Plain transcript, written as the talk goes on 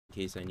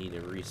in case I need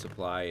to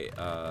resupply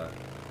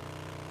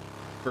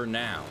for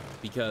now,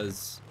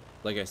 because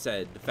like I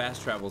said, the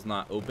fast travel's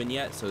not open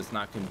yet, so it's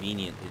not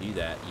convenient to do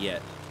that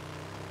yet.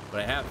 But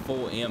I have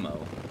full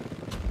ammo.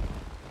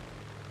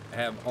 I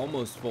have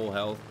almost full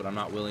health, but I'm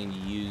not willing to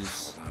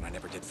use... Hold on, I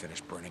never did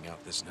finish burning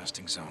out this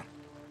nesting zone.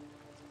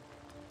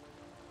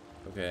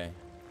 Okay.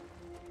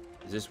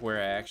 Is this where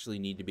I actually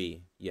need to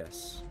be?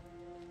 Yes.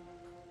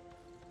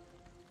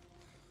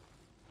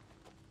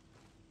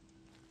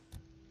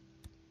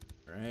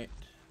 Alright.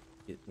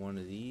 Get one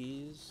of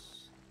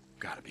these.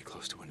 Gotta be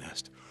close to a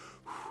nest.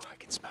 Whew, I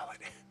can smell it.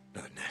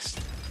 Another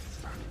nest.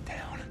 Burn it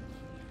down.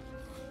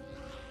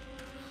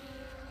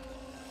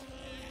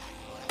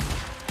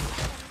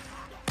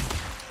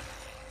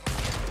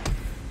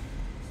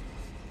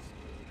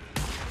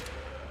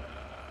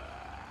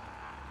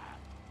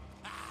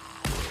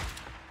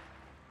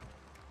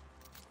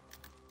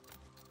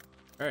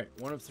 All right,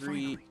 one of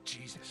three. Finally,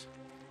 Jesus.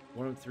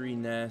 One of three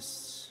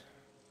nests.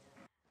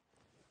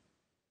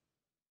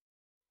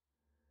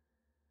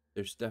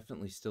 There's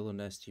definitely still a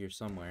nest here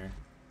somewhere.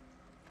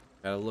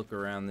 Gotta look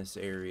around this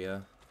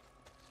area.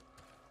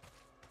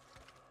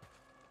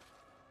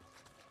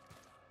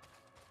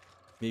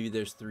 Maybe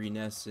there's three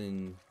nests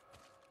in,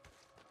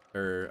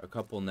 or a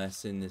couple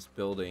nests in this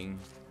building,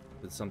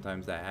 but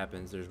sometimes that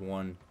happens. There's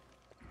one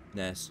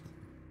nest.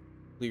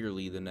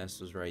 Clearly the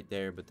nest was right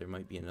there, but there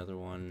might be another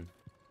one.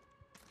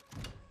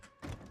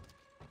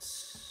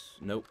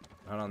 Nope,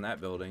 not on that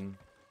building.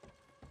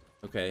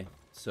 Okay,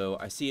 so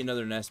I see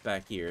another nest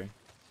back here.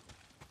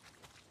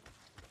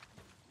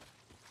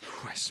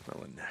 I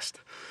smell a nest.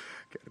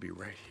 Gotta be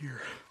right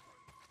here.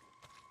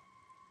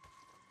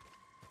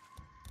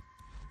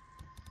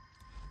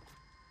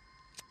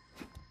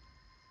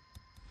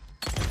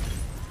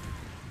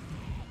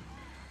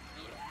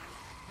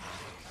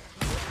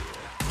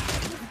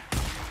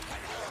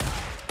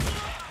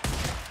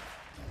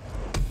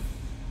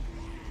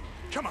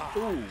 Come on!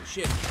 Ooh,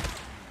 shit. I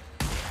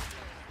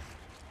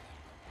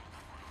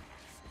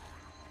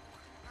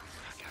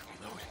gotta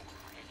reload.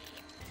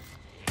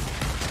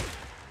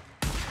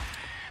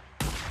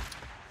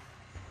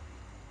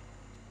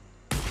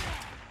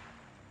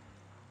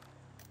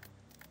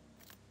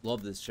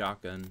 Love this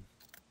shotgun.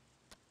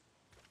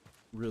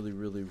 Really,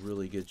 really,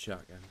 really good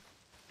shotgun.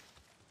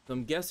 So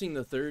I'm guessing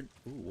the third...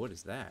 Ooh, what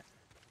is that?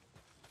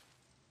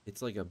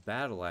 It's like a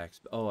battle axe.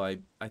 Oh, I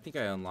think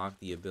I unlocked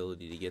the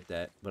ability to get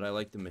that, but I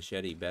like the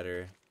machete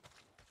better.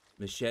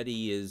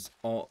 Machete is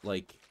all,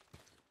 like...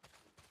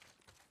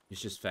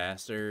 It's just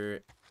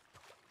faster.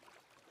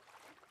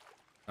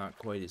 Not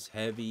quite as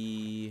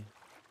heavy.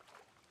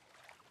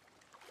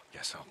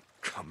 Guess I'll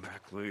come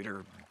back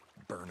later,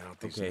 burn out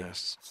these Okay,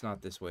 nests. it's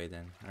not this way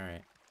then.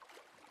 Alright.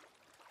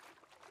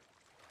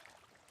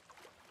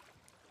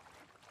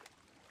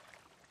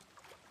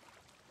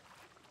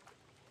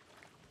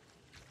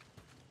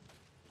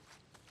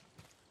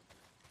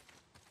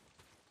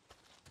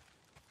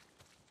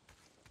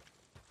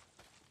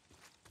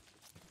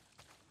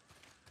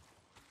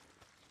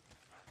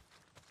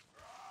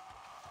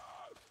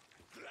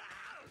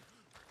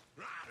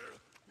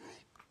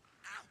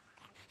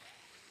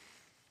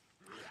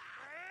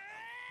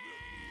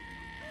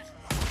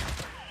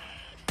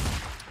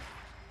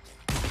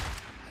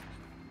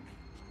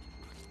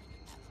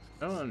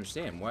 I don't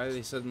understand. Why are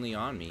they suddenly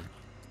on me?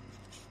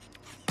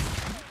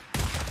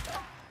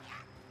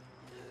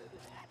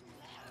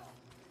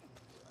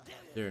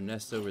 Is there a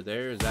nest over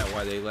there? Is that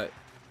why they let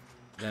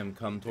them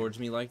come towards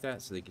me like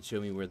that? So they can show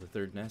me where the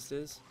third nest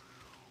is?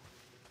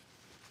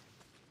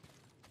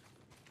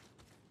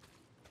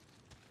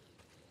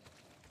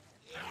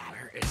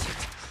 Where is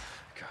it?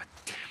 God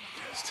damn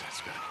it, nest. It's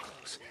gotta be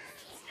close.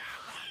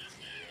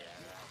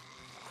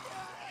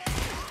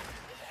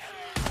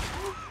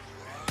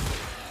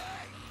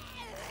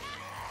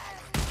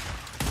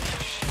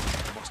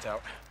 Almost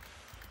out.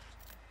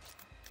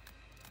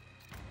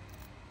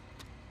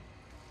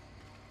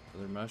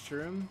 Another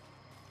mushroom?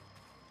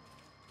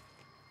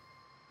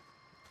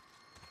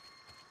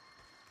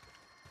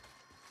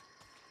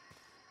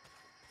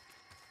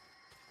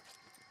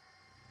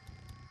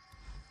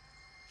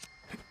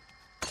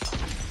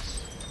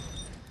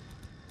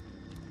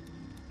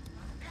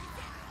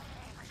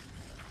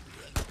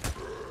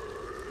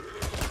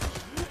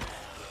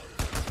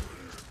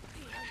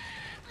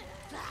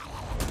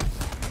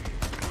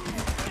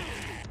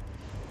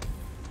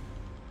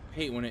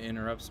 Hate when it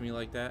interrupts me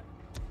like that.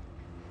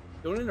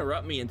 Don't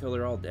interrupt me until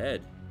they're all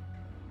dead.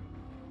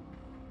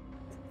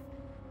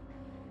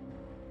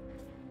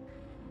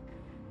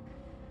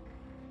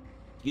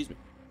 Excuse me.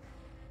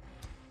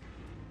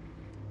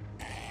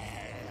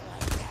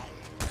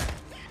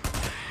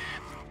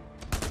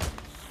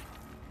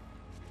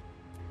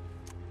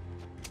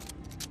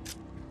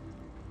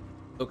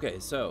 Okay,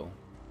 so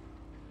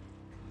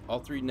all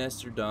three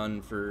nests are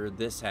done for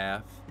this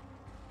half.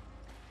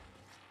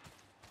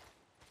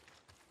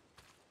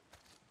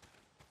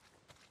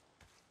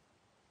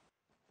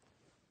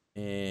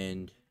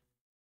 And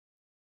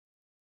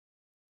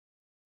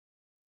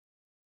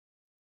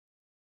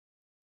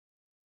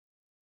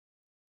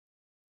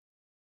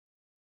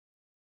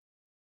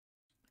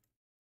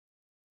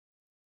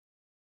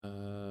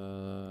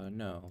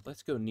No.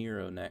 Let's go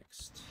Nero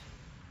next.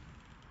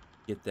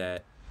 Get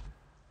that.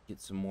 Get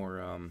some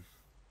more,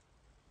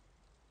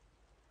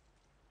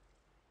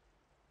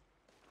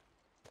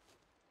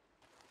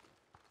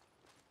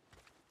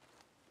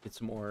 get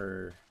some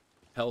more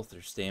health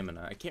or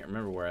stamina. I can't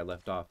remember where I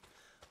left off.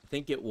 I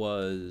think it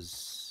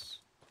was...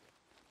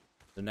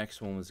 The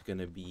next one was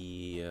gonna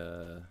be,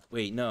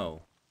 wait,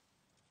 no.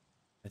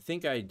 I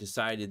think I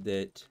decided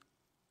that,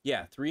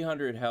 yeah,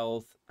 300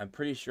 health. I'm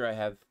pretty sure I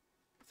have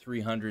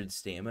 300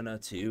 stamina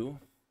too.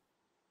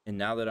 And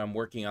now that I'm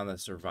working on the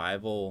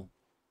survival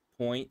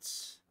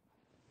points,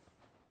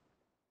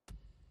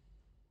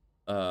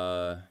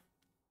 I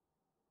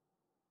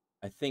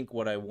think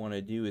what I want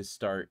to do is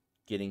start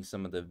getting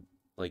some of the,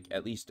 like,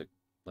 at least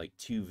like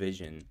 2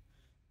 vision,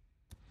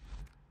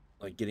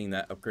 like getting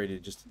that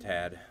upgraded just a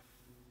tad.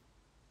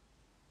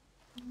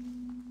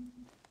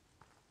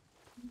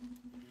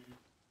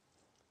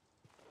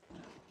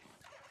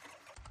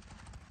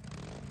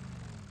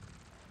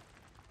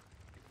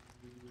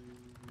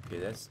 Okay,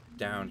 that's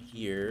down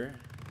here.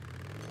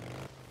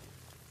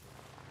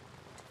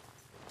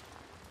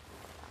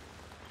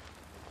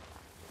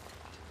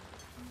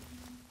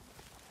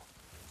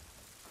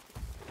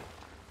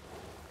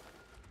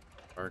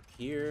 Park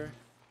here.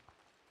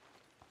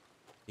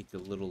 Take a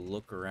little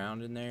look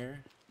around in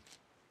there.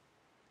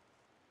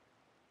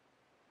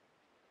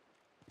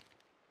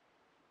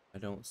 I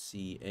don't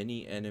see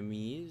any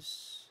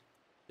enemies.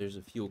 There's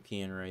a fuel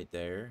can right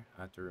there.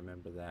 I have to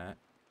remember that.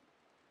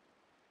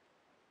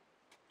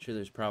 Sure,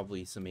 there's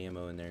probably some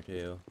ammo in there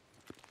too.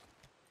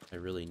 I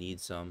really need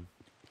some.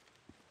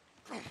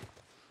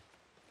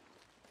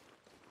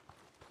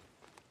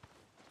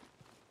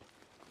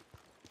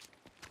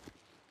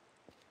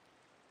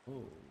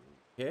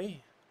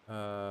 Okay.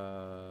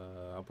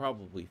 I'll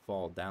probably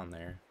fall down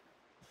there.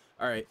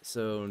 Alright,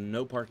 so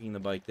no parking the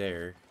bike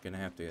there. Gonna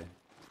have to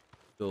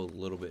go a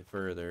little bit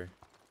further.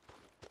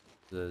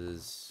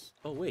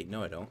 Oh wait,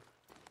 no I don't.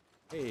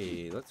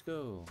 Hey, let's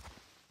go.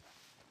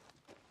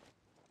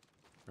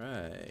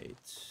 Right.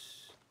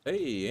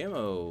 Hey,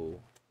 ammo.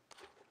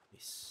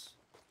 Nice.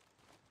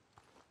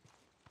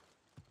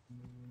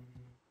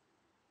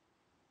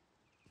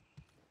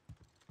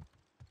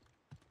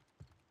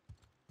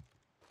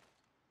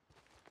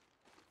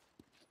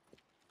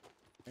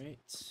 Right.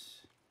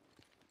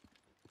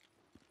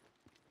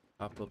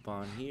 Hop up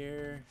on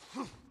here.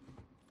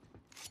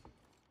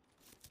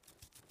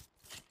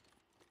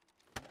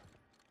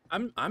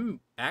 I'm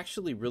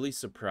actually really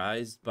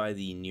surprised by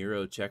the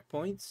Nero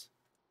checkpoints.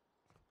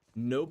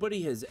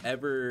 Nobody has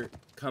ever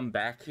come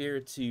back here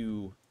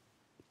to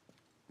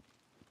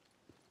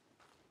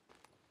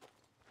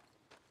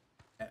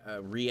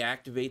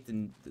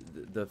reactivate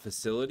the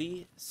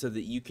facility so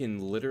that you can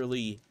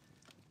literally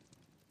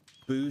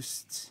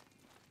boost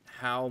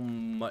how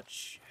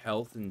much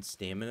health and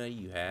stamina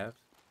you have.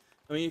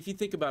 I mean, if you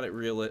think about it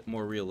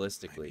more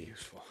realistically,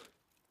 Useful.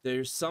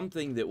 there's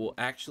something that will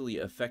actually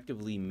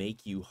effectively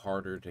make you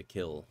harder to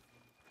kill.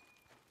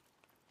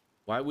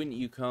 Why wouldn't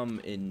you come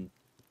and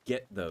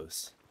get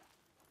those?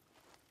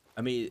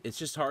 I mean, it's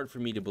just hard for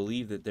me to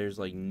believe that there's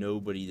like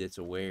nobody that's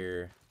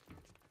aware.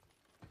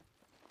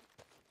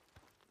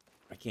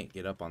 I can't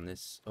get up on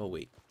this. Oh,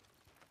 wait.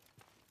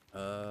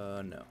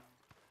 No.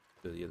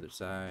 Go to the other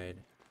side.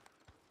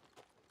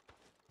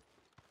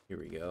 Here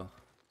we go.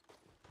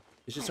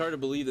 It's just hard to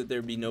believe that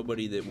there'd be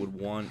nobody that would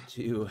want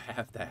to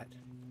have that.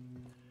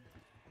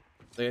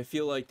 Like, I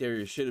feel like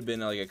there should have been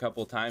like a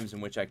couple times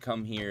in which I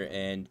come here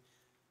and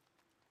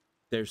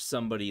there's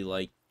somebody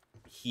like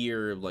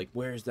here, like,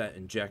 where's that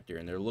injector?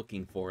 And they're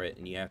looking for it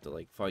and you have to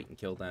like fight and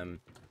kill them.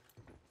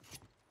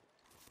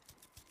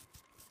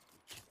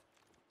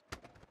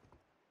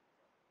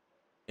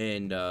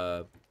 And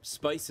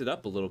spice it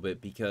up a little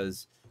bit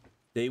because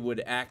they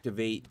would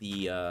activate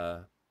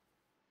the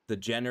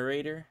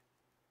generator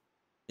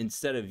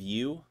instead of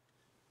you,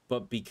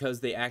 but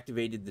because they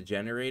activated the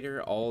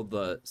generator, all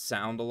the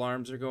sound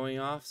alarms are going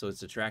off, so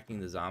it's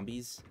attracting the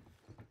zombies.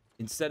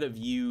 Instead of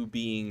you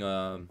being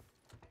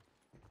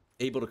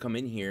able to come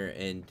in here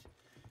and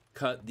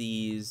cut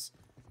these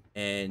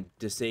and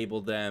disable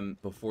them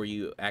before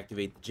you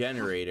activate the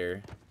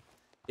generator,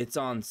 it's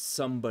on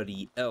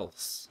somebody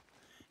else,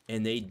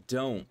 and they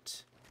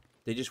don't.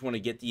 They just want to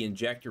get the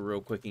injector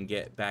real quick and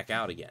get back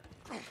out again.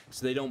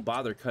 So they don't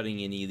bother cutting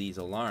any of these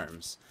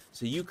alarms.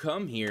 So you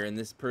come here and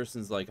this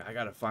person's like, I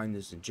gotta find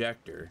this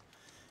injector.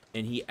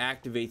 And he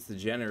activates the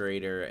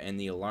generator and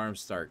the alarms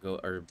start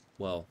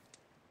well,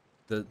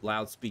 the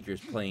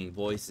loudspeaker's playing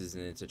voices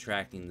and it's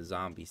attracting the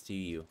zombies to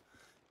you.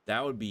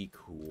 That would be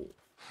cool.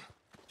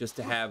 Just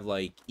to have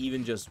like,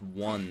 even just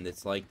one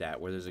that's like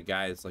that, where there's a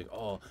guy that's like,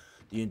 oh,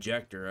 the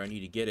injector, I need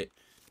to get it.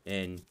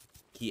 And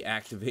he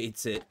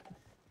activates it.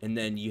 And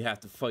then you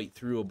have to fight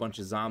through a bunch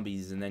of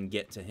zombies and then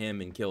get to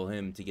him and kill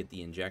him to get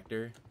the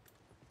injector.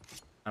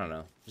 I don't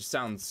know. Just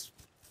sounds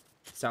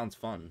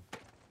fun.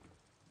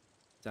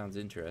 Sounds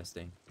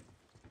interesting.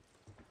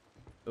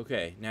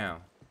 Okay, now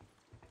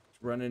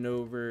running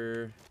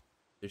over.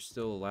 There's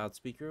still a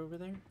loudspeaker over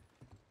there.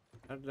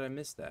 How did I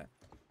miss that?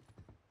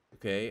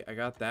 Okay, I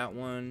got that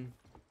one.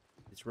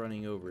 It's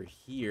running over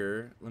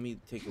here. Let me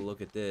take a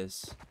look at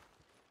this.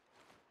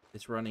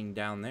 It's running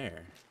down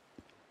there.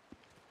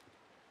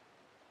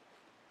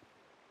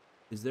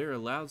 Is there a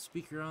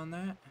loudspeaker on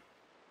that?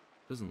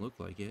 Doesn't look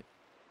like it.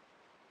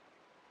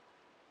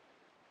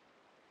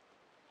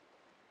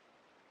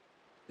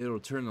 It'll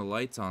turn the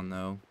lights on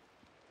though.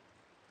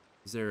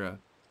 Is there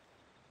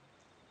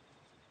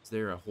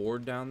a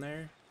horde down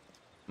there?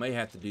 Might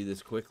have to do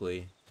this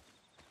quickly.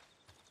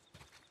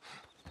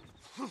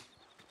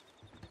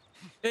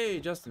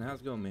 Hey Justin,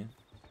 how's it going, man?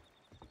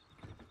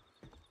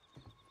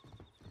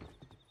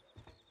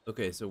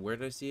 Okay, so where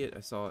did I see it?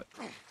 I saw it.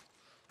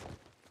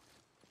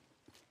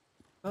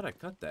 Thought I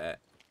cut that.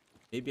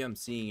 Maybe I'm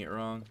seeing it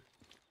wrong.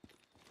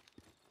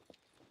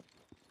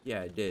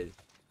 Yeah, I did.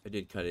 I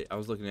did cut it. I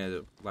was looking at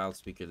a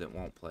loudspeaker that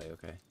won't play.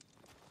 Okay.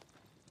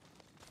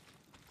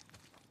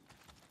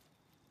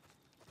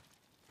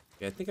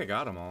 Yeah, I think I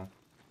got them all.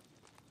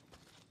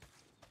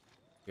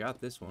 I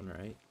got this one,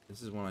 right?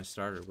 This is one I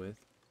started with.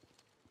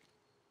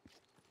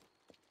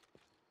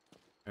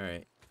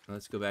 Alright,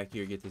 let's go back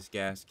here and get this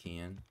gas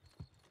can.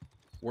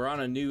 We're on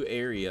a new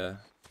area.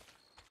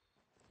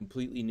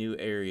 Completely new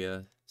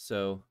area.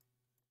 So,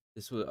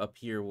 this was up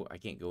here. I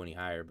can't go any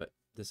higher, but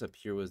this up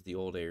here was the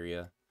old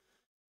area.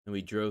 And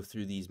we drove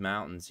through these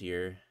mountains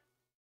here.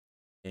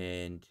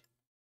 And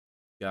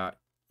got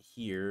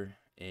here.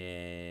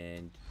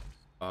 And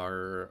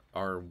our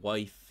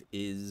wife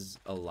is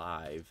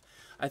alive.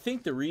 I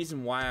think the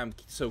reason why I'm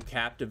so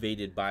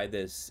captivated by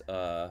this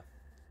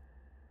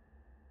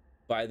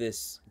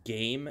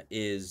game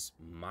is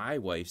my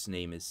wife's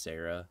name is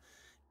Sarah,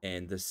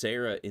 and the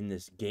Sarah in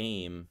this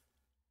game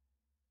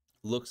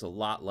looks a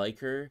lot like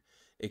her,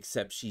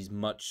 except she's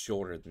much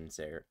shorter than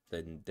Sarah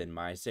than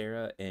my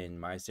Sarah, and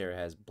my Sarah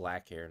has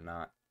black hair,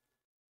 not,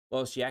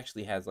 well, she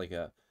actually has like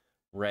a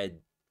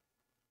red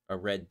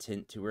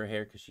tint to her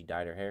hair because she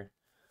dyed her hair,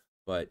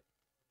 but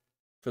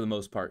for the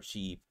most part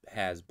she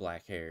has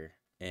black hair,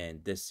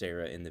 and this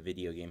Sarah in the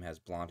video game has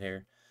blonde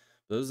hair.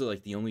 Those are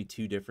like the only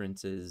two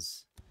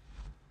differences.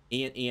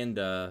 And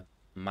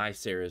my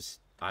Sarah's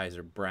eyes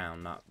are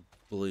brown, not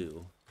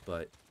blue,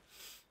 but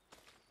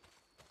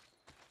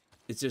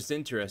it's just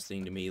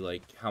interesting to me,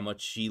 like, how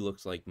much she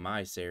looks like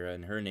my Sarah,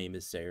 and her name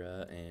is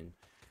Sarah, and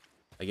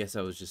I guess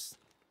I was just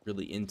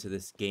really into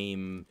this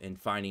game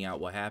and finding out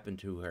what happened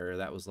to her.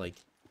 That was, like,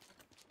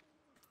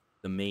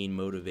 the main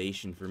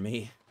motivation for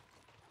me.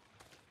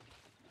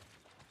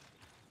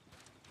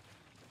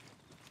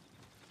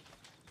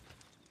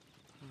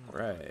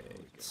 Right.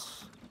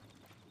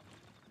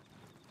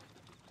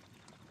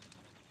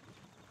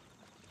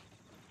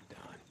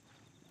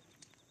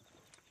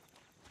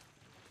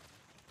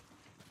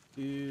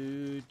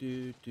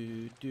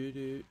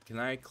 Can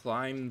I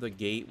climb the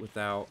gate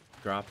without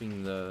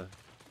dropping the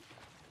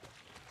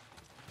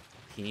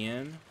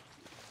can?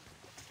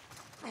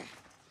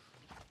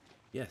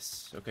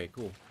 Yes. Okay,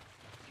 cool.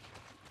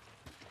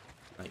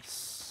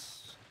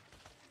 Nice.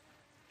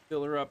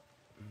 Fill her up.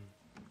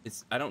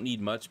 I don't need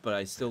much, but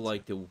I still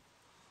like to,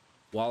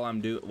 while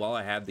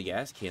I have the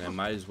gas can, I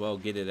might as well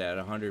get it at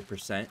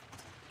 100%.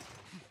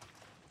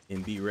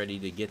 And be ready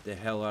to get the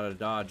hell out of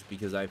Dodge,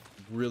 because I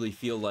really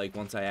feel like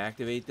once I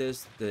activate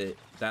this,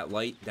 that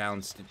light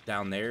down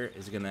there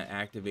is gonna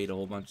activate a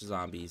whole bunch of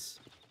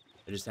zombies.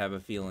 I just have a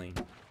feeling.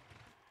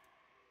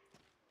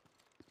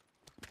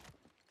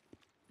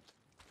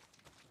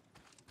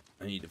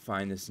 I need to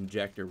find this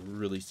injector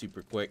really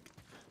super quick.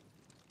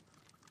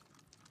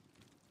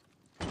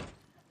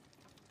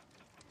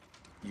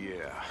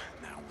 Yeah,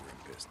 now we're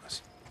in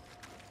business.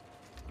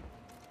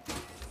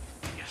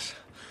 Yes,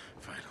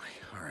 finally.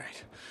 All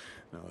right.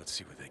 Now let's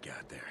see what they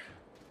got there.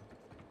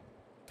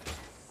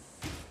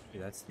 Okay,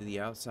 that's to the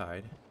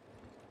outside.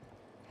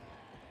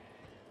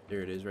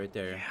 There it is, right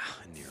there. Yeah,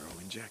 a Nero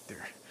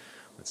injector.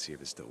 Let's see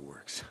if it still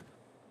works.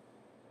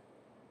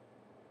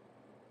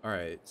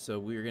 Alright, so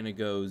we're gonna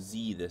go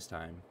Z this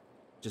time,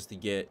 just to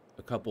get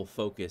a couple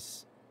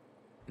focus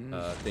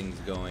things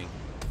going.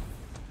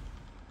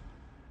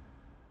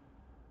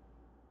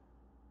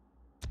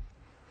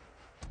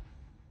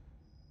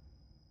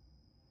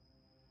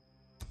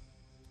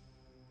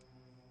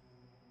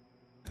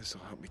 This'll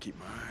help me keep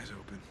my eyes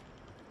open.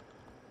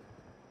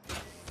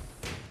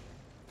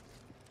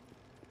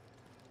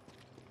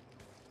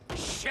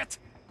 Shit!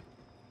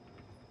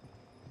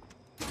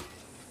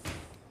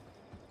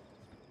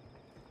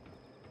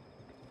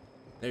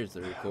 There's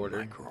the recorder.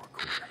 Micro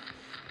recorder.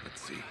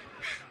 Let's see.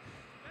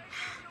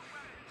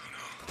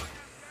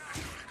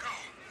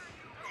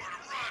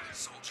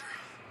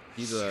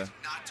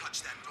 Not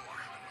touch that door.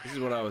 This is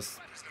what I was.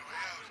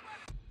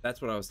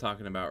 That's what I was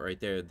talking about right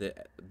there.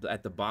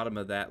 At the bottom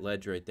of that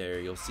ledge right there,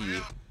 you'll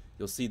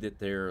see that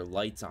there are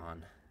lights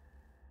on.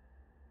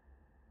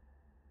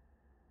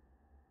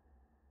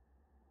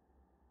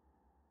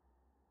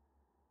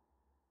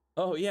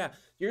 Oh yeah,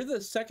 you're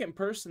the second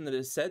person that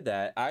has said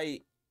that.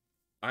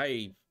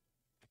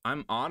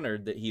 I'm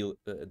honored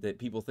that that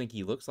people think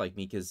he looks like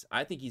me, because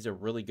I think he's a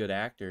really good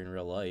actor in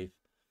real life.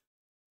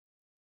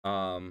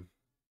 I've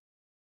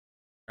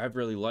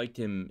really liked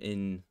him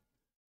in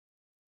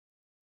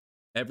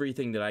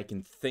everything that I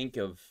can think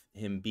of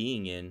him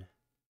being in.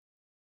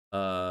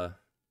 So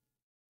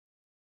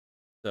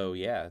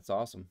yeah, it's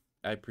awesome.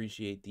 I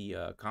appreciate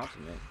the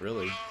compliment,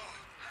 really.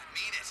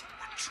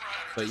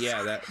 But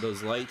yeah,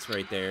 those lights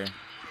right there,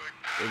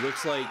 it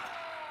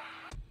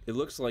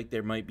looks like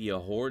there might be a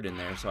horde in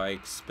there, so I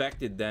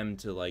expected them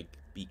to like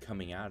be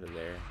coming out of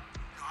there.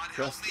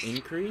 Trust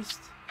increased?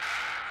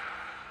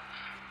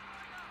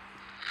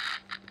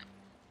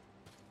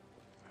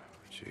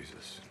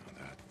 Jesus,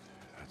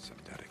 that's some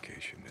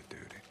dedication to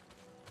duty.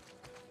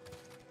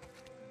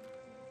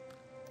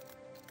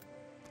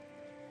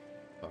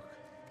 Fuck.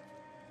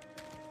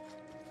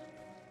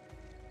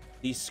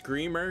 These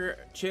screamer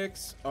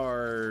chicks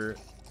are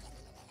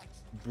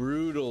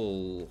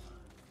brutal.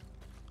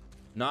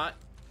 Not...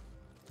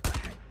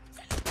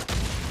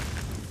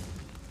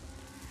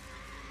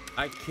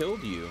 I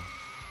killed you.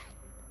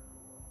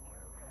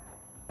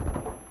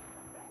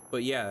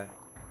 But yeah,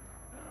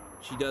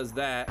 she does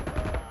that.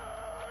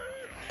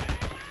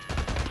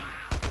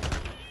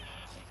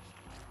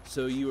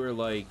 So you were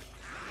like...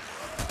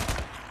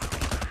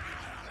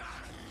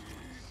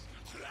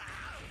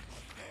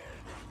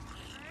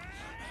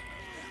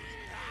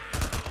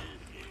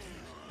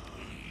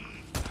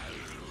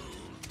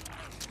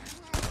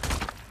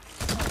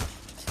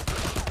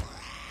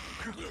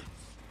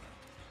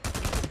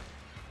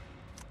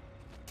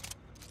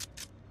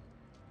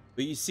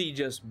 But you see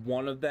just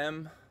one of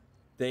them,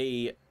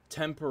 they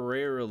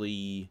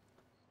temporarily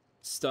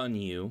stun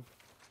you.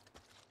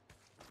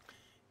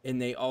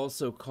 And they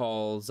also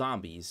call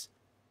zombies.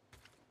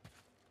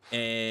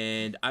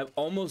 And I've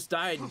almost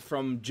died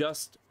from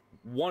just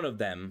one of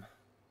them.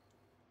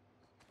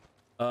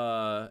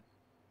 I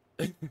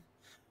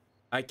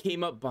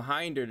came up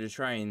behind her to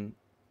try and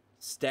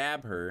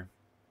stab her.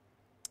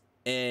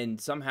 And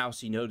somehow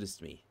she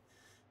noticed me.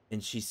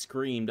 And she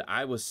screamed.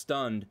 I was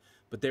stunned.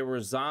 But there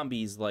were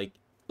zombies like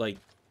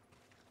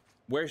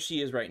where she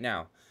is right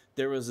now.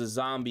 There was a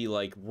zombie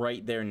like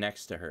right there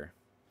next to her.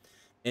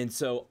 And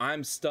so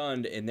I'm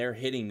stunned and they're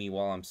hitting me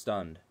while I'm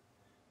stunned.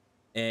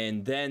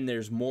 And then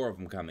there's more of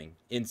them coming.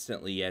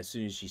 Instantly, as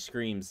soon as she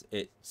screams,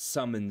 it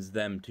summons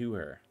them to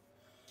her.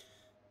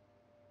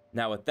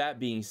 Now, with that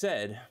being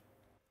said,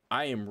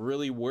 I am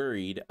really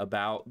worried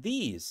about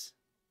these.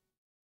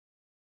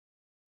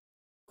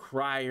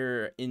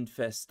 Crier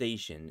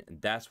infestation.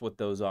 And that's what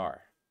those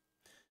are.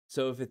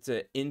 So if it's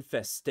an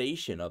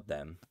infestation of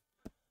them,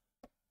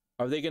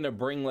 are they going to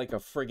bring like a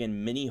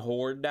friggin' mini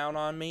horde down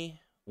on me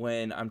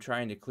when I'm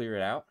trying to clear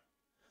it out?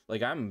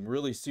 Like, I'm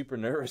really super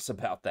nervous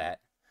about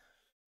that.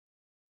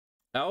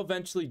 I'll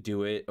eventually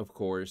do it, of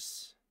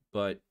course,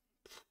 but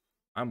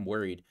I'm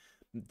worried.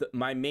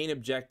 My main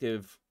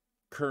objective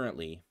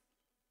currently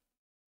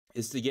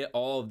is to get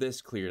all of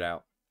this cleared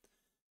out.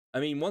 I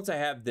mean, once I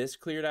have this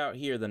cleared out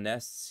here, the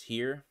nests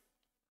here,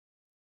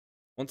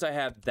 once I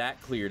have that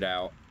cleared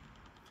out,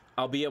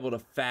 I'll be able to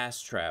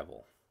fast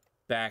travel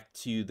back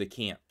to the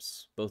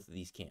camps, both of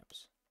these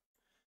camps.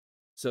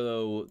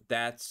 So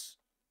that's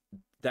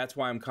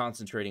why I'm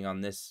concentrating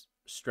on this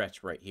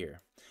stretch right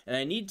here. And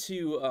I need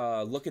to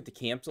look at the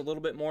camps a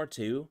little bit more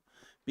too,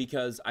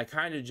 because I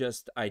kind of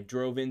I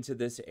drove into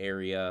this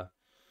area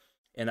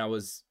and I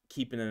was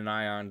keeping an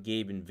eye on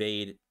Gabe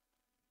Invade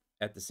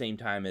at the same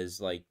time as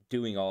like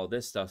doing all of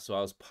this stuff. So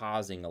I was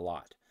pausing a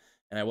lot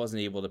and I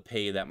wasn't able to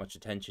pay that much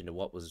attention to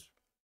what was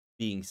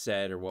being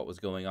said or what was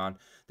going on.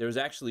 There was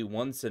actually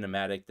one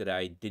cinematic that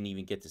I didn't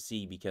even get to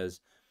see because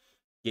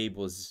Gabe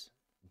was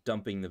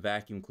dumping the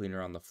vacuum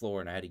cleaner on the floor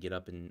and I had to get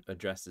up and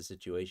address the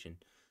situation.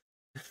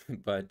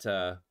 But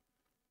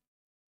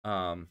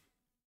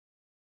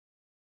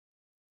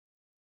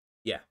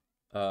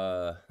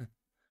yeah.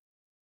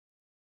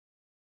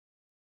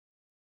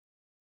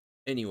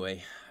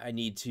 Anyway, I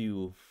need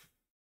to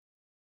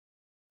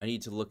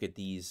look at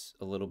these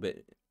a little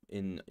bit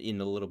in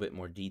a little bit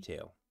more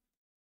detail.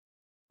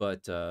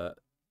 But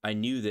I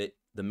knew that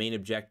the main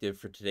objective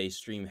for today's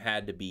stream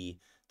had to be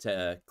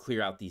to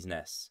clear out these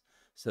nests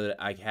so that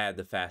I had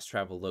the fast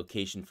travel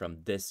location from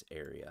this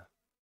area.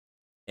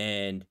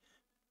 And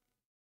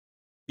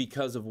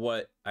because of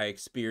what I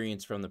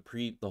experienced from the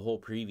whole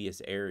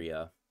previous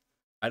area,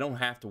 I don't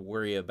have to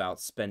worry about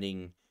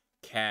spending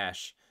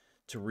cash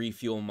to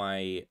refuel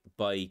my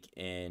bike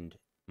and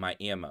my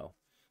ammo.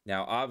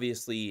 Now,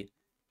 obviously,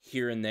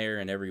 here and there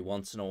and every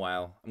once in a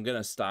while, I'm going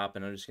to stop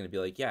and I'm just going to be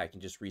like, yeah, I can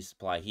just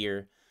resupply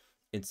here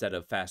instead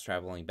of fast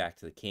traveling back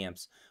to the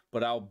camps.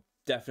 But I'll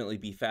definitely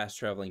be fast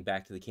traveling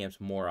back to the camps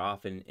more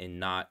often and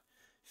not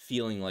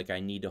feeling like I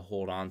need to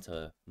hold on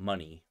to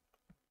money.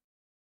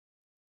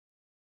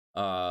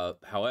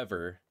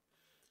 However,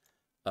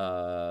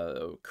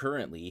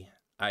 currently,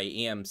 I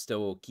am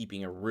still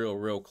keeping a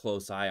real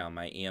close eye on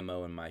my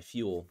ammo and my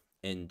fuel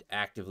and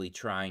actively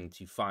trying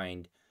to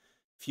find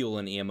fuel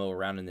and ammo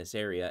around in this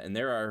area. And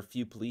there are a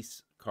few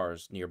police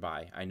cars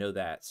nearby. I know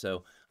that.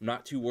 So I'm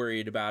not too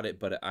worried about it,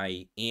 but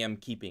I am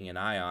keeping an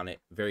eye on it,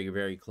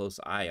 very close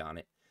eye on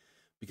it,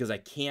 because I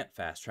can't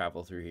fast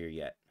travel through here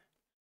yet.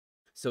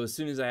 So as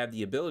soon as I have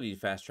the ability to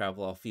fast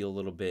travel, I'll feel a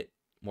little bit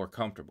more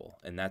comfortable.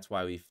 And that's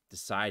why we've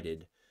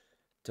decided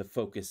to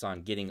focus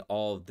on getting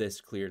all of this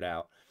cleared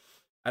out.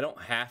 I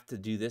don't have to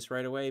do this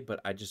right away, but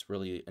I just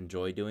really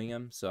enjoy doing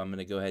them. So I'm going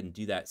to go ahead and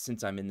do that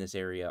since I'm in this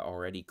area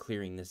already,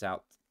 clearing this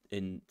out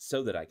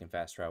so that I can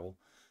fast travel.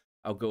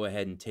 I'll go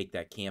ahead and take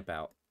that camp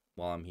out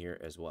while I'm here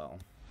as well.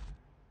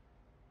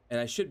 And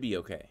I should be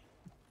okay.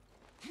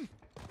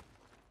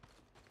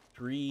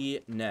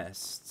 3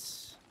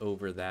 nests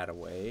over that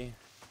away.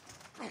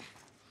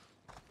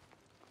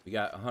 We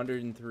got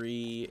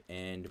 103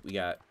 and we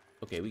got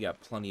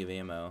plenty of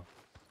ammo.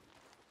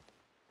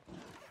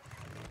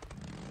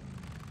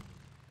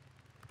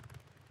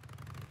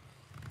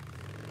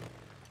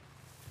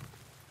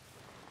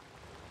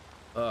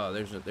 Oh,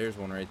 there's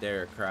one right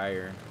there, a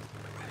crier.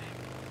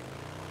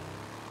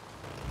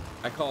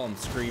 I call him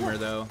Screamer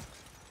though.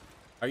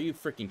 Are you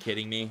freaking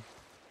kidding me?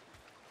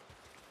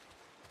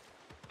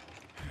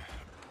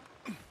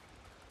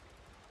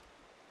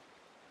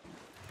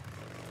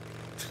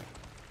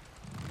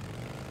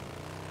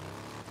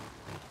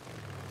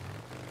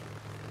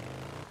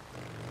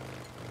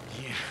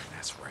 Yeah,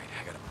 that's right.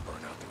 I gotta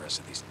burn out the rest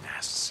of these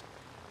nests.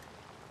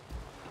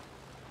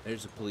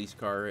 There's a police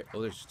car.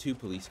 Oh, there's 2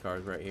 police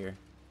cars right here.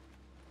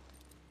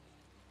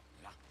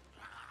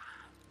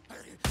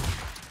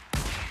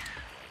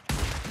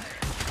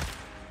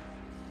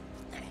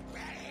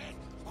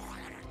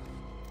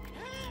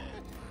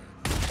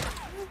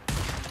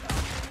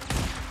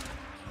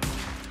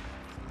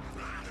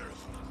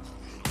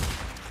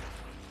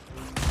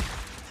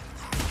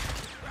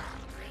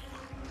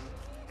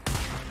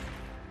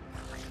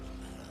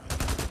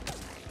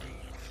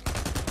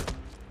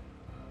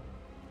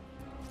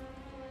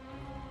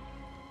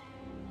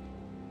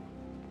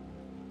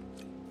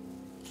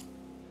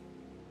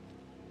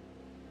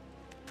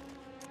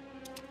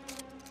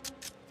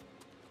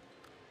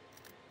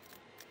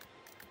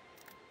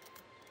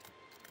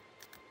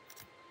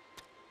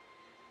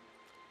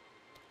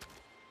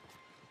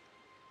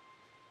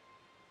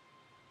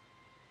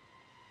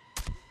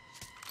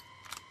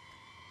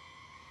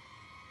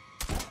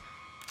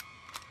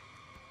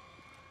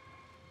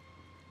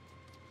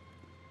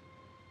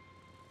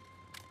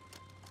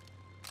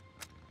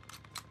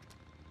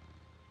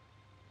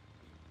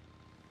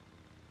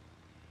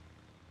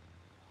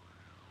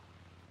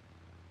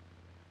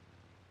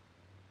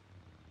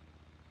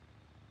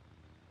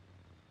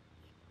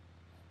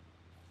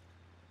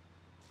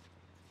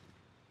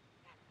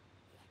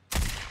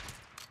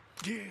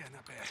 Yeah,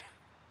 not bad.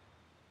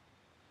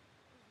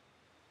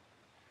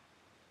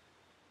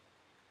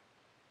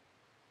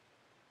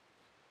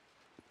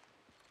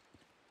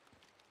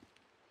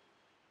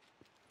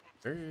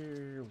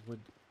 Where would...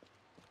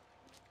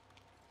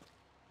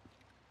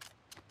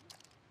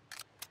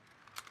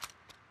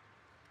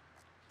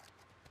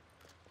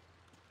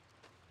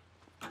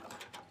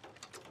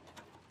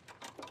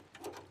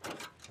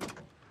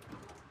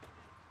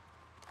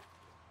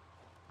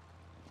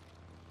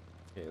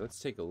 Okay,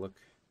 let's take a look.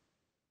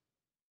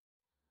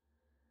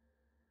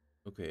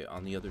 Okay,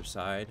 on the other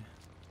side.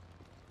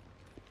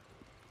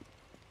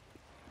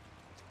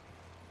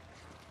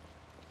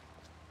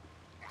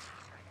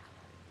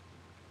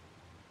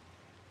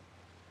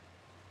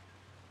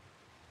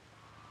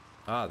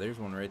 Ah, there's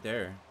one right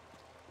there.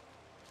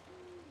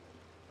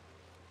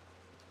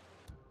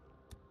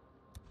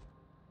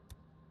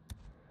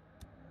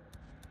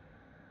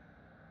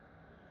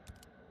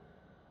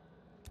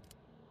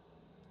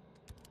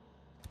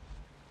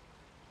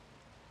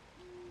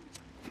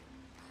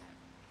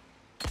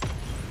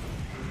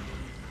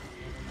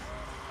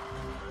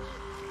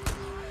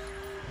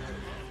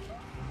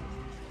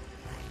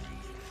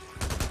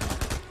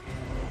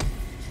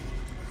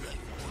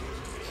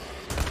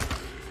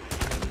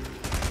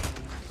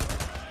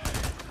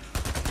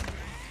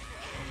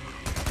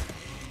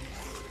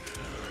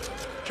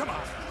 Come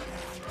on.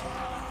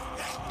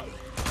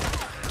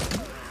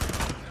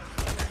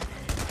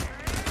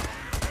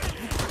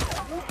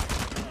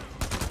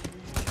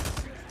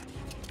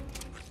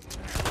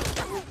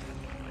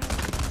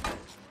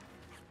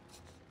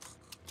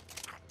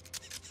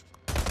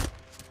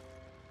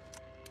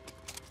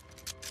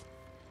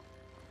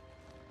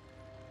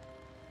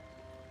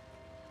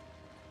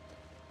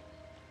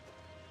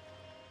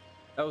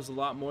 That was a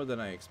lot more than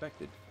I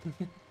expected.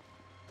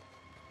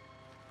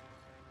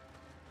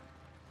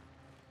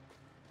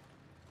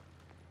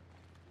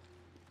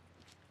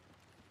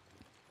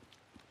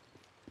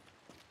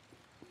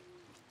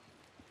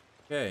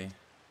 Okay.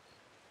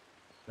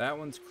 That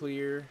one's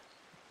clear.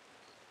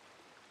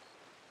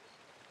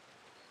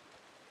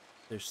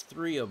 There's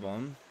 3 of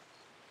them.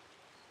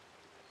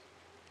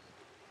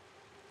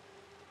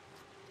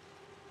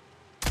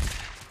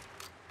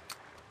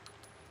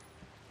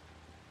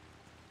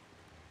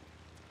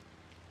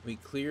 We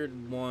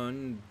cleared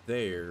one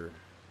there.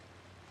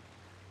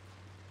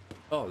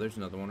 Oh, there's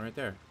another one right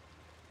there.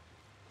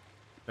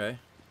 Okay.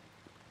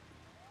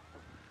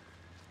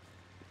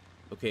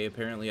 Okay,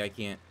 apparently I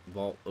can't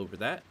vault over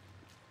that.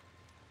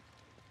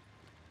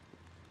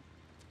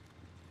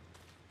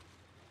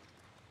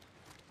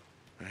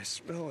 I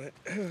smell it.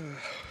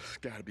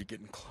 Gotta be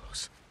getting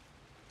close.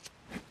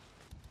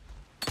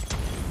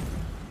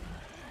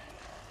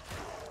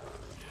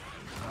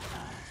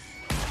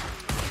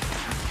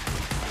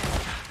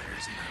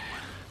 There's another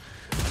one.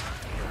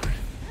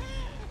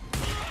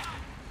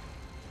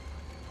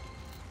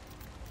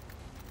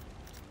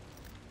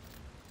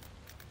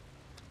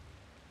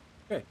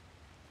 Okay.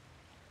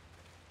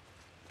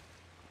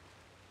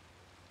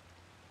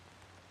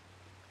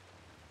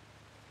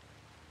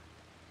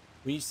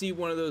 When you see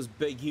one of those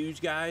big,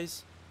 huge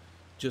guys,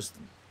 just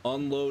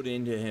unload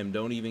into him.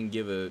 Don't even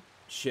give a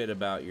shit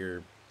about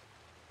your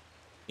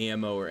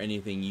ammo or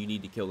anything. You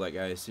need to kill that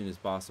guy as soon as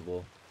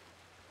possible.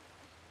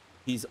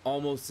 He's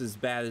almost as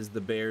bad as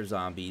the bear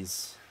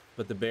zombies,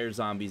 but the bear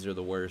zombies are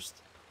the worst.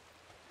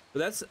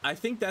 But I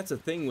think that's a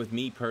thing with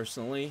me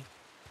personally.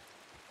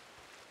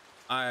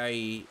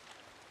 I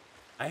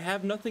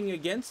have nothing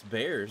against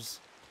bears,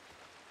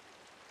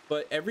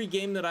 but every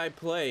game that I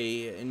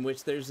play in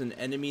which there's an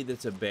enemy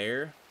that's a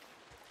bear,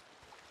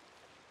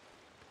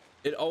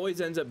 it always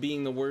ends up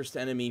being the worst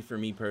enemy for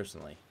me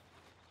personally.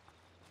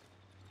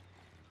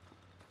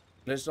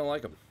 I just don't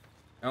like them.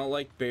 I don't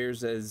like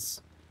bears as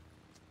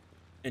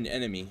an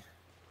enemy.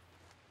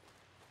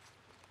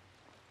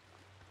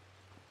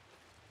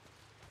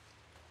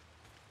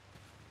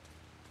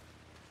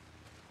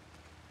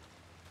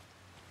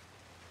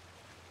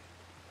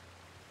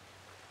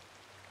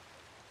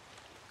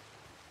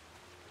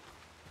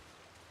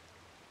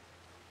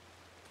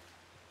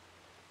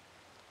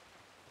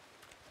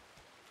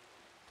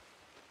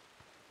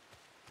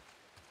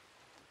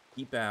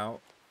 Keep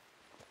out.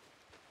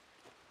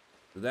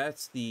 So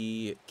that's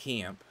the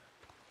camp.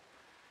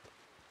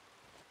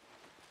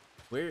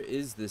 Where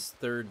is this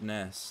third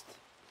nest?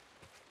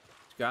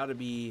 It's gotta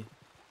be...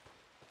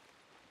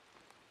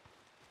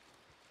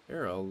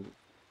 There are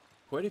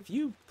quite a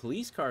few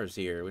police cars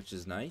here, which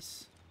is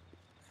nice.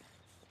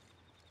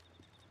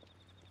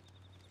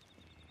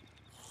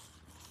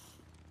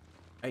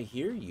 I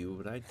hear you,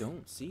 but I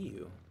don't see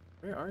you.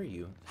 Where are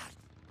you?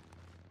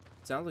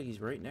 It sounds like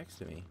he's right next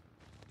to me.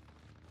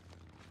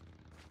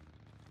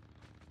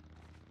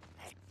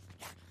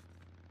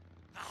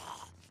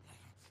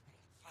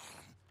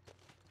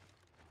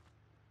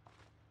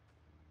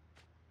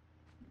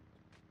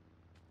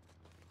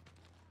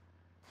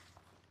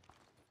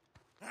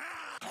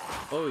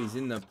 Oh, he's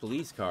in the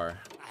police car.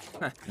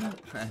 I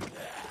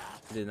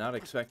did not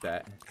expect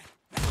that.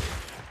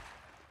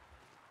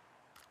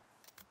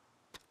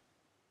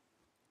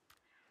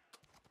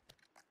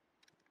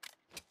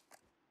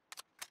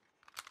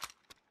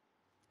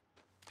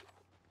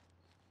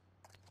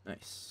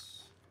 Nice.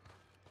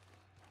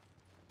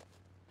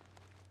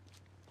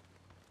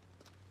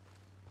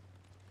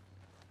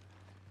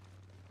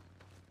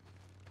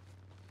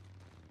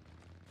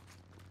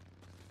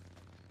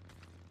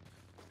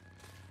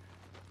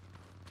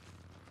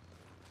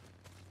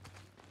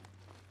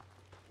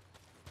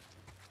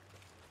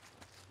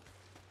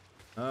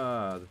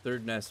 Ah, the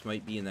third nest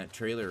might be in that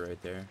trailer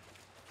right there.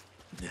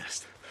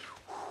 Nest.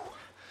 Whew.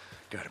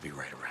 Gotta be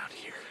right around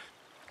here.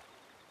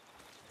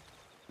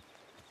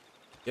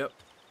 Yep.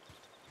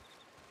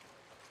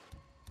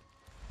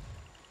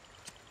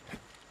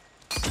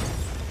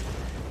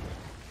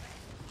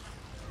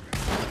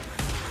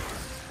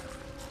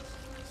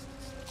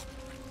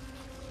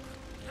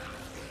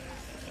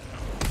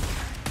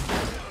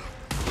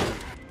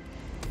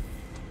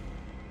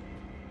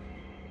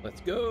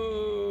 Let's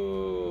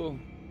go.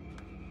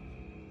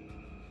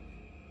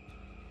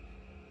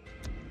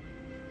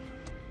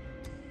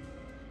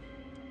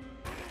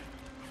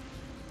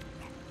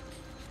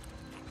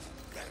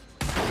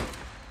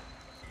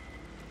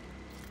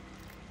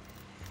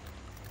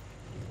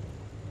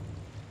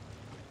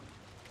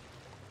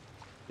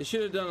 They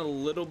should have done a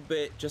little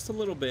bit, just a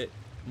little bit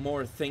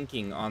more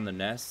thinking on the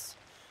nests,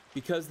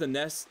 because the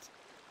nest,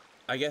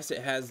 I guess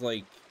it has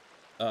like,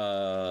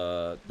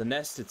 the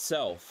nest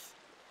itself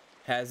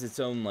has its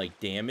own like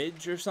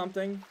damage or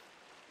something.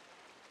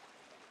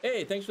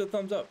 Hey, thanks for the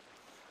thumbs up.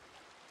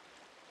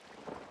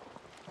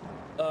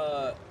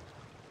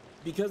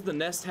 Because the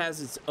nest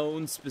has its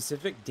own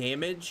specific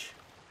damage,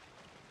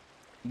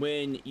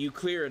 when you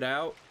clear it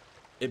out,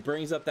 it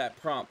brings up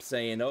that prompt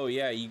saying, oh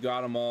yeah, you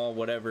got them all,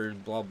 whatever,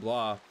 blah,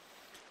 blah.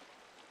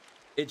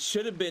 It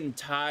should have been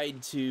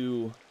tied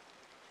to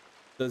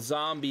the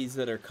zombies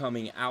that are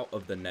coming out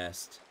of the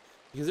nest.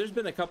 Because there's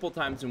been a couple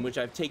times in which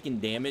I've taken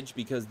damage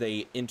because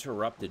they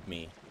interrupted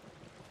me.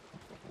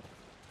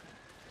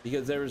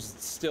 Because there was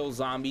still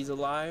zombies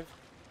alive.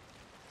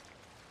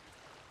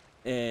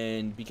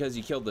 And because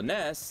you killed the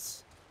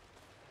nests,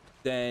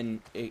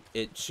 then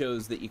it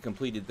shows that you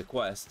completed the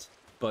quest,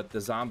 but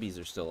the zombies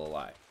are still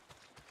alive.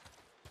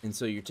 And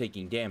so you're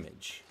taking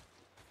damage.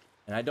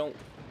 And I don't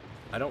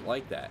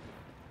like that.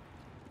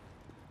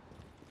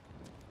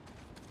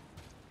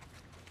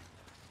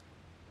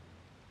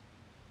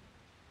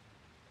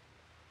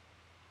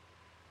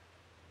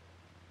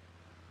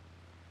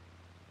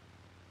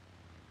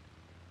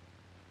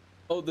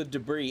 Oh, the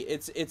debris.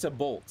 It's a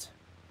bolt.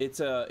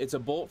 it's a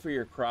bolt for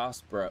your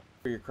crossbow.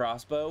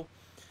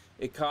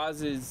 It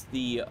causes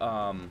the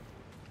I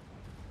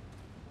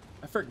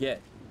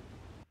forget.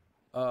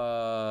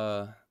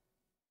 It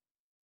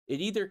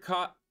either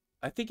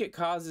I think it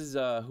causes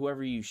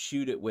whoever you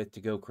shoot it with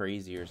to go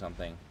crazy or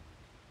something.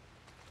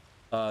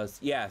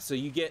 Yeah, so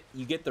you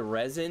get the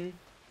resin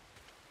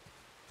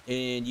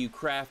and you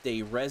craft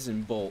a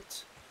resin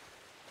bolt,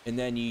 and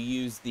then you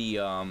use the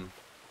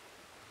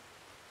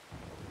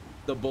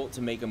bolt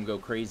to make them go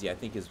crazy. I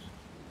think is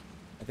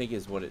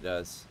what it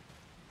does.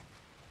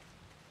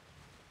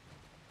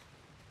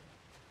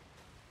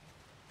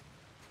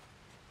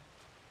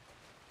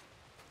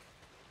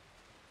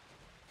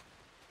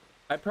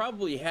 I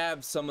probably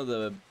have some of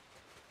the,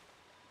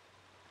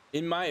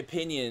 in my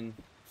opinion,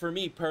 for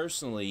me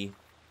personally,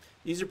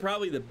 these are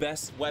probably the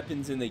best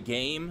weapons in the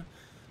game,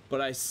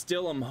 but I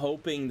still am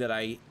hoping that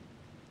I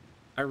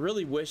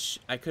really wish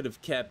I could have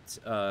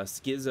kept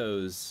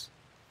Schizo's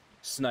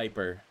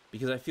sniper,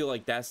 because I feel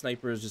like that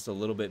sniper is just a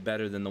little bit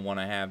better than the one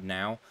I have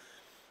now.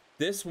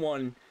 This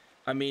one,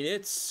 I mean,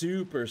 it's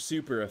super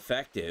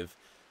effective,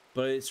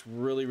 but it's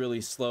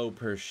really slow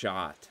per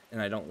shot, and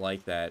I don't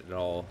like that at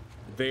all.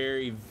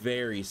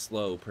 Very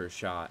slow per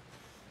shot.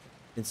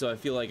 And so I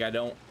feel like I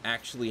don't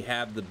actually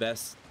have the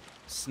best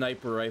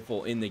sniper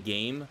rifle in the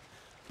game,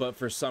 but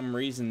for some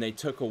reason they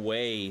took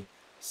away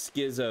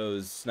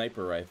Schizo's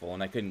sniper rifle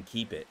and I couldn't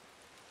keep it.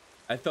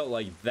 I felt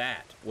like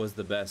that was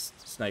the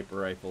best sniper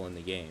rifle in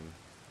the game.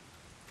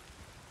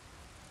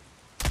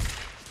 I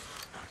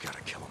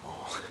gotta kill them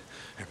all.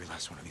 Every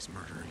last one of these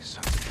murdering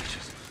sons of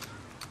bitches.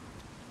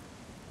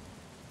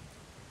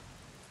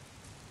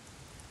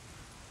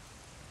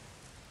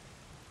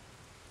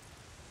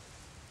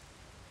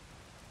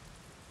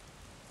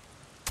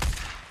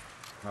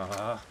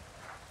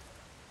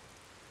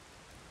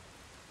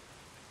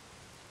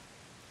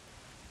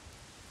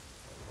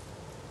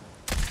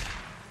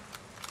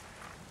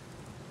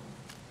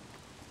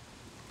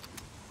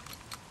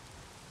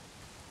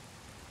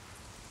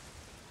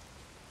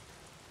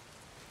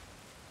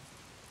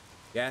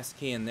 Gas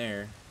can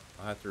there.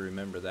 I'll have to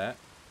remember that.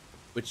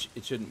 Which,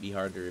 it shouldn't be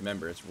hard to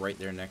remember. It's right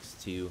there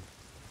next to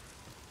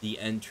the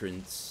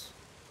entrance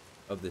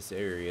of this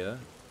area.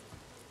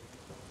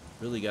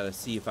 Really got to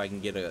see if I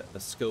can get a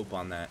scope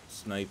on that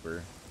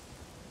sniper.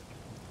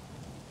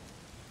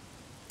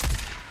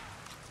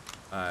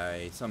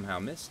 I somehow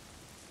missed.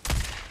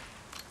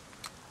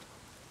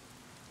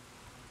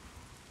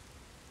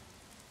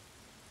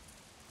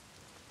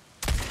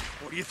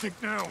 What do you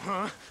think now,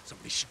 huh?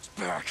 Somebody shoots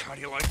back. How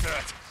do you like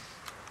that?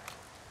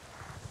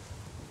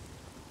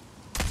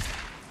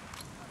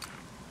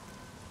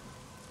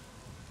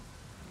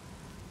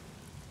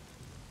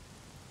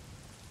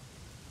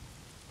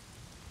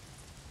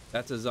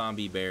 That's a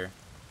zombie bear.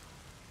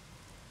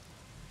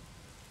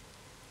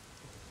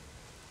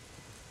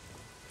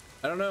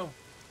 I don't know.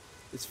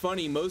 It's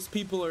funny, most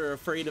people are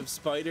afraid of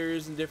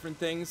spiders and different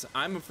things.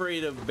 I'm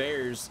afraid of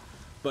bears,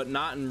 but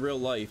not in real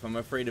life. I'm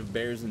afraid of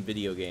bears in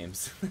video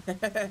games.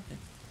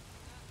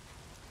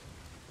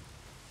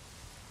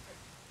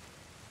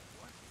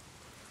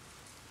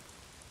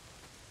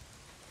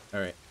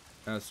 Alright,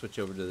 now let's switch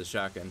over to the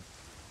shotgun.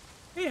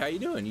 Hey, how you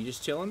doing? You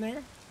just chilling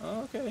there?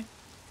 Oh, okay.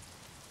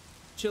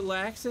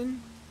 Chillaxing?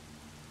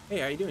 Hey,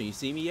 how you doing? You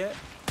see me yet?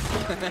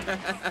 Oh,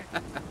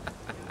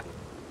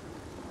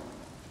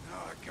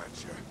 I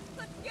gotcha.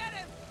 Let's get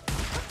him!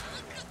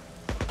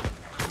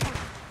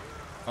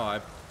 Oh, I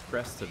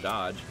pressed to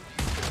dodge.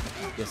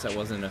 Guess that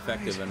wasn't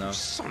effective enough.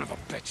 Son of a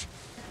bitch.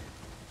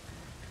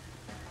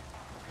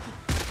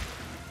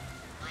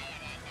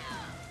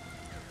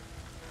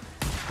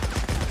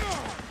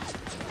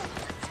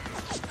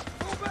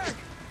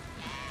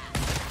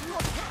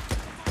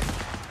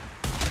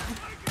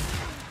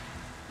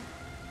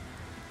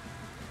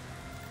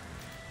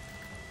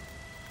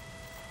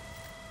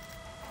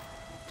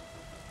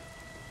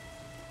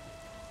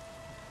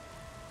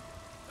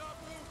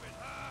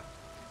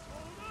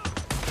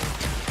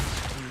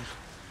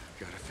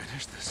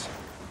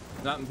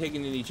 Not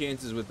taking any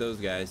chances with those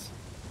guys.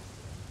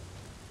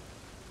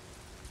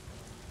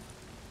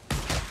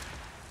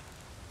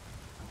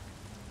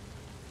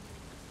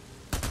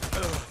 I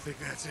think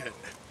that's it.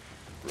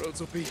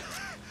 Roads will be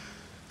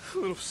a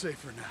little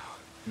safer now.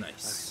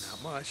 Nice. I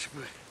mean, not much,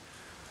 but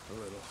a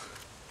little.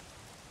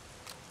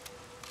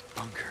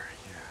 Bunker.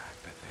 Yeah, I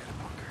bet they had a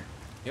bunker.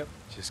 Yep.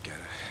 Just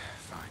gotta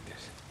find it.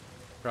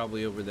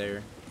 Probably over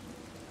there.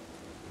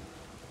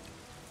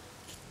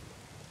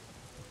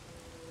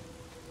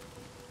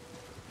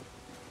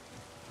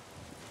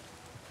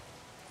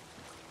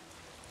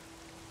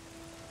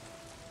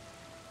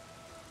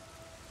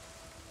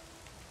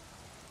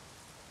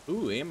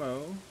 Ooh,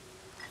 ammo.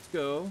 Let's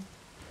go.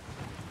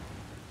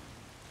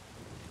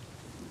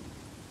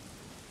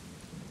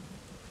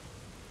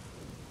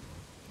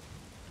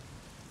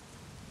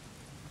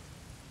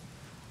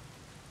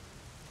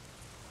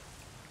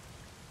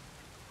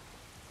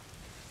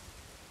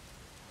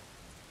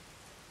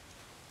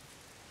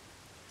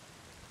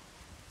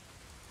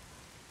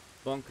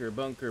 Bunker,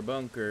 bunker,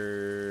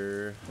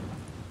 bunker.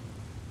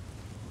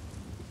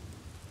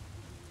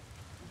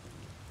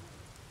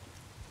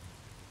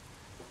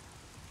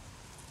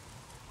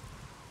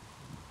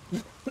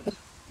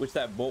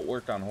 noticed that bolt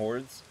worked on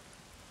hordes?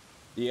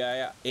 The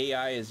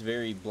AI is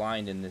very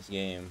blind in this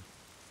game.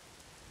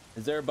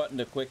 Is there a button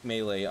to quick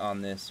melee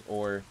on this,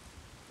 or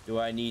do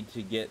I need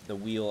to get the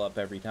wheel up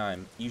every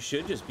time? You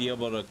should just be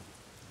able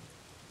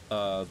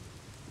to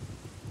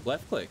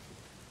left click.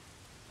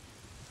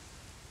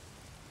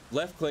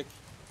 Left click,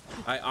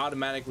 I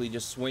automatically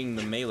just swing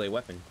the melee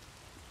weapon.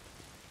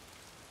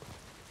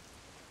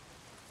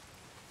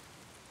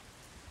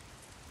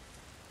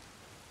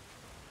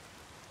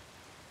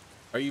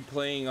 Are you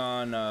playing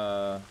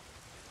on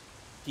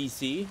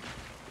PC?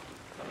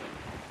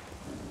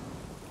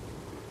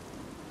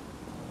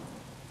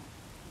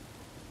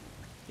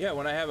 Yeah,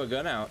 when I have a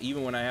gun out,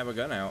 even when I have a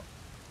gun out,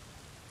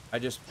 I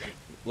just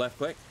left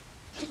click.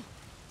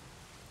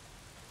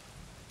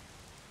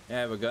 I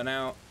have a gun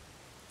out.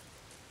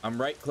 I'm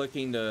right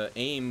clicking to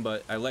aim,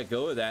 but I let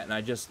go of that and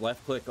I just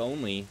left click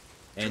only,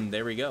 and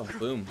there we go.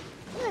 Boom.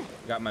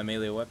 Got my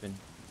melee weapon.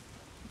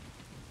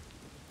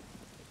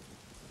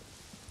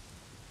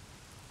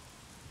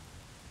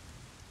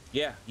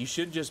 Yeah, you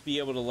should just be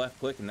able to left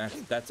click, and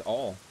that's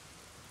all.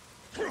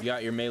 You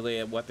got your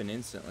melee weapon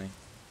instantly.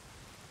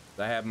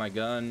 I have my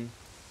gun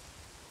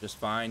just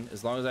fine.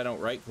 As long as I don't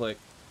right click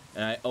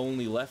and I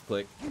only left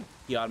click,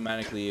 he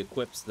automatically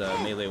equips the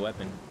melee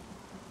weapon.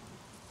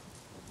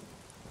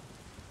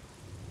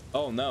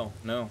 Oh, no,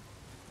 no.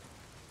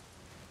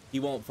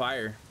 He won't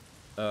fire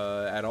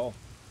at all.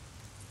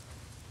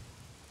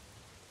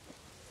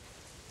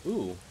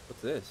 Ooh,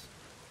 what's this?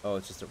 Oh,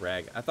 it's just a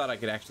rag. I thought I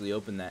could actually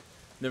open that.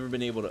 Never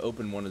been able to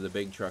open one of the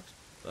big trucks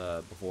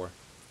before.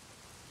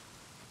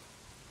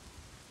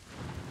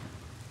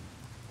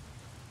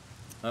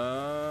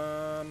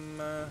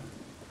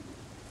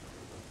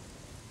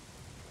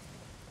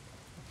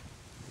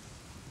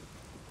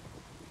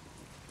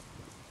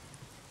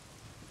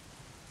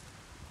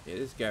 Yeah,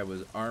 this guy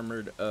was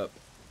armored up.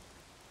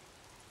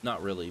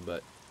 Not really,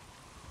 but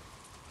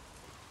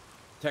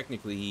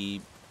technically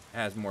he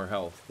has more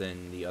health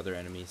than the other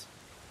enemies.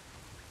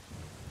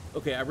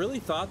 Okay, I really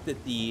thought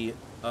that the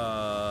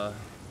I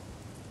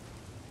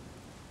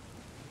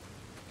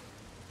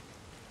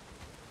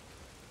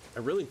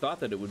really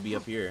thought that it would be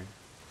up here.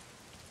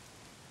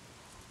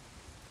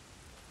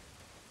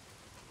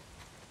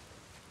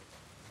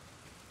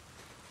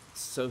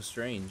 It's so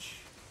strange.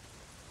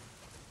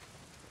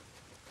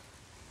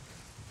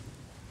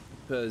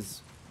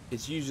 Because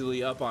it's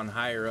usually up on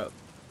higher up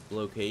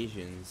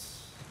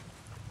locations.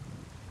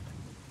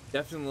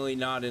 Definitely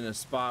not in a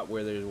spot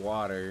where there's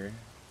water.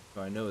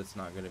 So I know it's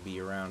not going to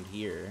be around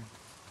here.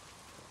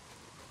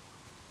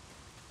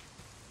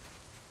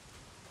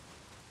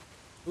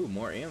 Ooh,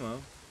 more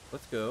ammo.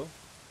 Let's go.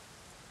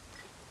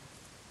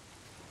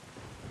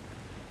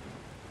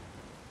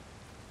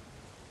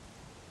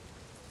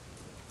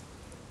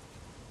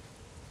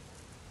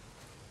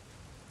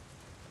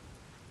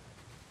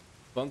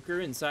 Bunker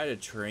inside a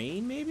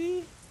train,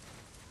 maybe?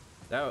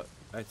 That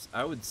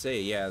I would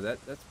say, yeah,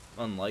 that's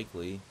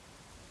unlikely.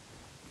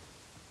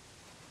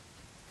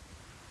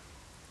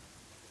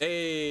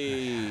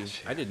 Hey,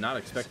 I did not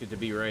expect it to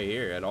be right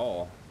here at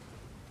all.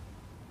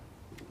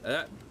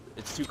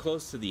 It's too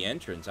close to the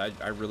entrance.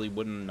 I really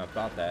wouldn't have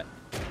thought that.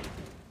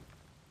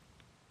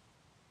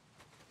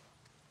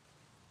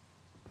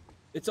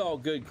 It's all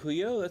good,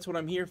 Cleo. That's what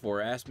I'm here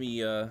for. Ask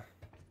me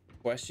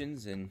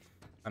questions and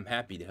I'm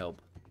happy to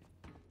help.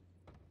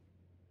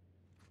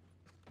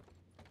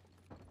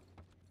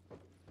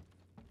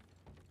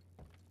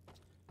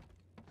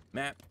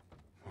 Map.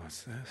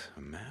 What's this?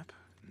 A map?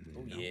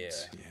 Oh,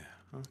 Notes. yeah.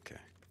 Yeah, okay.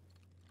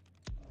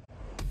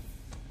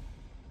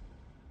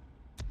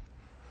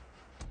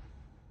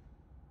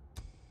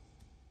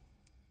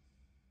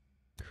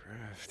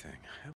 Crafting.